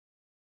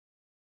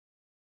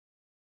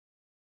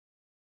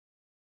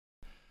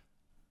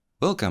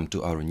Welcome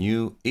to our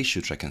new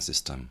issue tracking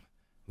system,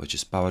 which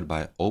is powered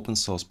by open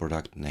source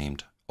product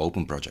named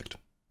OpenProject.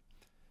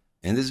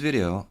 In this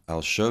video,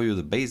 I'll show you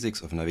the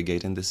basics of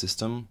navigating the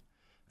system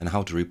and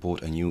how to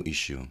report a new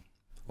issue,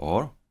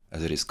 or,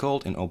 as it is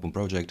called in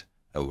OpenProject,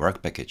 a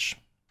work package.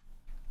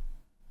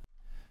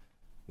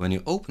 When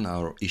you open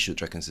our issue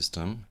tracking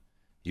system,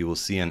 you will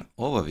see an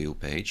overview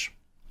page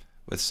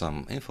with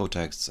some info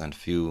texts and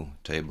few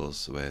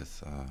tables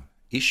with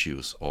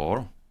issues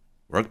or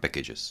work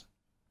packages.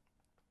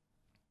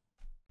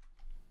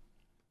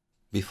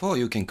 Before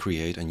you can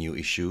create a new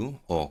issue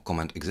or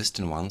comment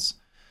existing ones,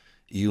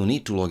 you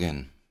need to log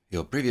in.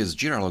 Your previous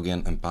Jira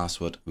login and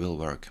password will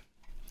work.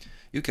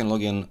 You can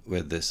log in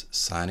with this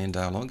sign-in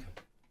dialog,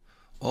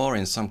 or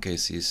in some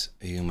cases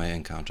you may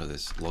encounter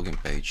this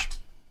login page.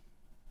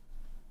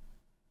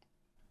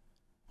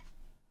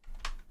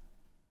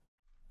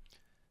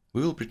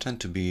 We will pretend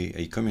to be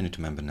a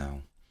community member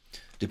now.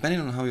 Depending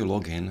on how you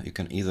log in, you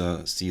can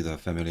either see the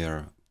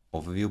familiar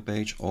overview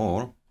page,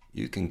 or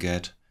you can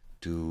get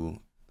to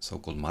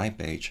so-called My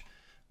page,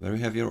 where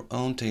you have your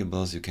own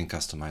tables you can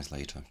customize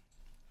later.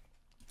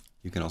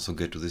 You can also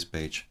get to this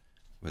page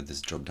with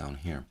this drop down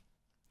here.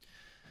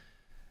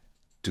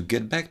 To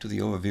get back to the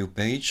overview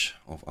page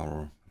of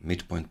our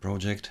midpoint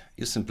project,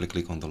 you simply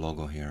click on the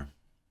logo here.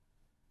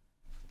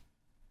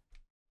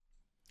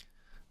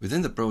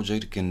 Within the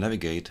project, you can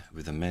navigate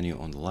with the menu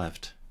on the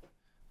left,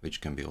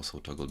 which can be also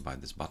toggled by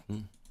this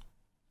button.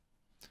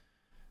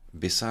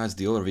 Besides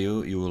the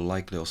overview, you will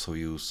likely also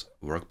use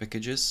work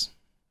packages,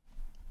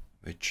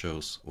 which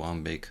shows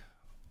one big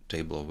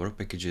table of work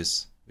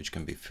packages which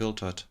can be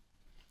filtered.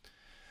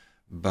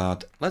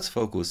 But let's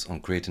focus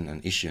on creating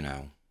an issue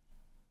now.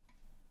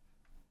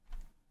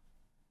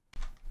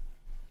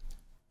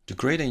 To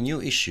create a new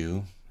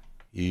issue,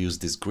 you use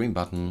this green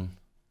button,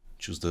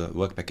 choose the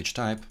work package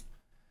type,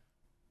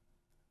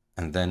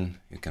 and then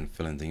you can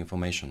fill in the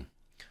information.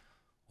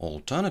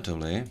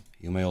 Alternatively,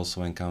 you may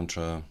also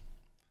encounter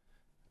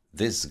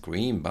this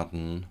green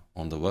button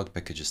on the work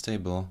packages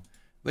table,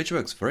 which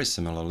works very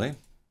similarly,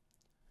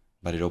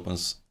 but it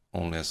opens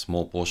only a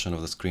small portion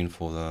of the screen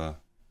for the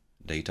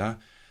data,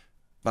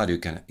 but you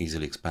can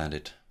easily expand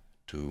it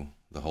to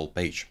the whole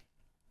page.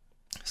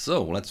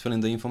 So let's fill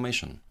in the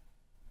information.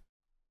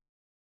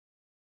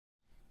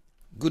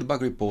 Good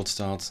bug report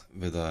starts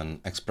with an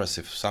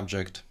expressive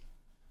subject,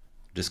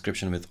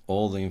 description with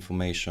all the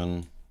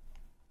information.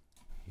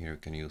 Here you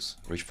can use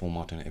rich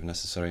formatting if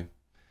necessary.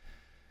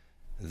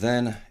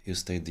 Then you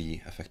state the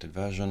affected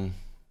version,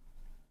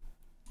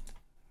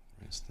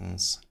 for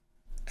instance,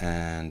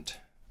 and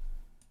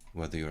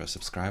whether you're a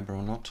subscriber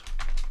or not.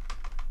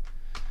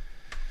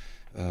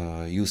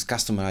 Use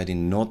customer ID,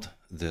 not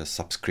the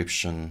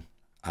subscription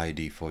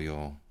ID for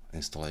your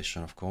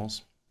installation, of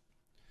course.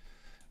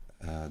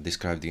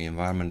 Describe the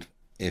environment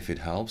if it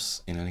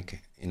helps in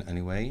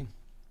any way,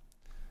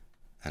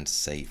 and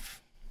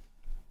save.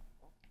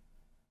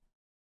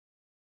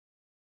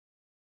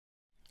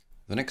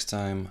 The next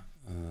time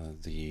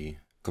the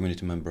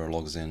community member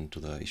logs in to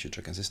the issue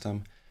tracking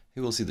system, he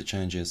will see the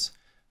changes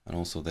and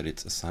also that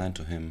it's assigned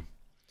to him,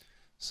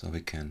 so he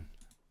can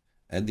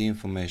add the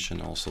information,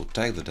 also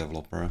tag the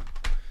developer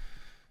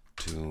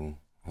to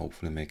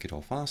hopefully make it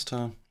all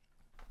faster.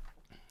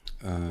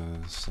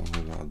 So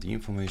about the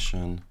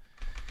information,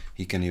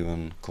 he can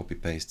even copy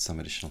paste some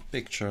additional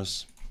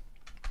pictures.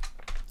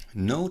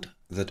 Note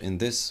that in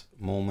this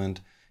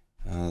moment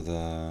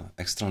the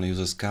external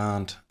users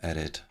can't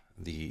edit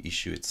the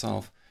issue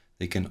itself,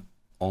 they can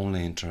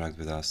only interact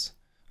with us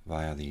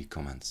via the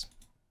comments.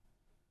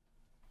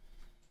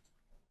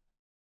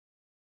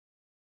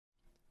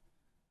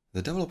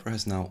 The developer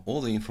has now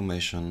all the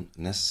information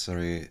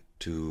necessary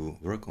to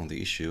work on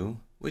the issue,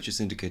 which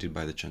is indicated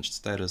by the changed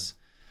status,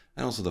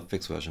 and also the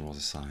fixed version was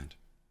assigned.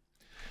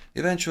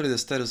 Eventually the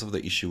status of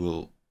the issue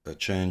will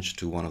change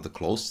to one of the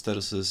closed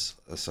statuses,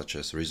 such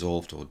as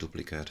resolved or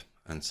duplicate,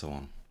 and so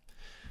on.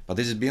 But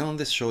this is beyond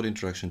this short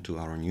introduction to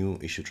our new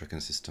issue tracking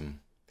system.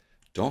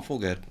 Don't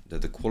forget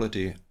that the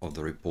quality of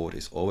the report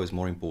is always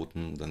more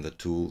important than the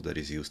tool that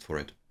is used for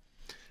it.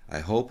 I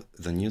hope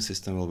the new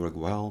system will work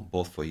well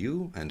both for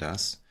you and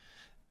us,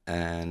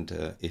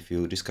 and if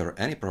you discover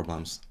any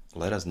problems,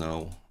 let us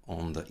know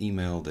on the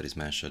email that is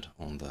mentioned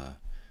on the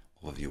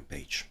overview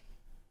page.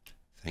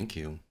 Thank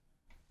you.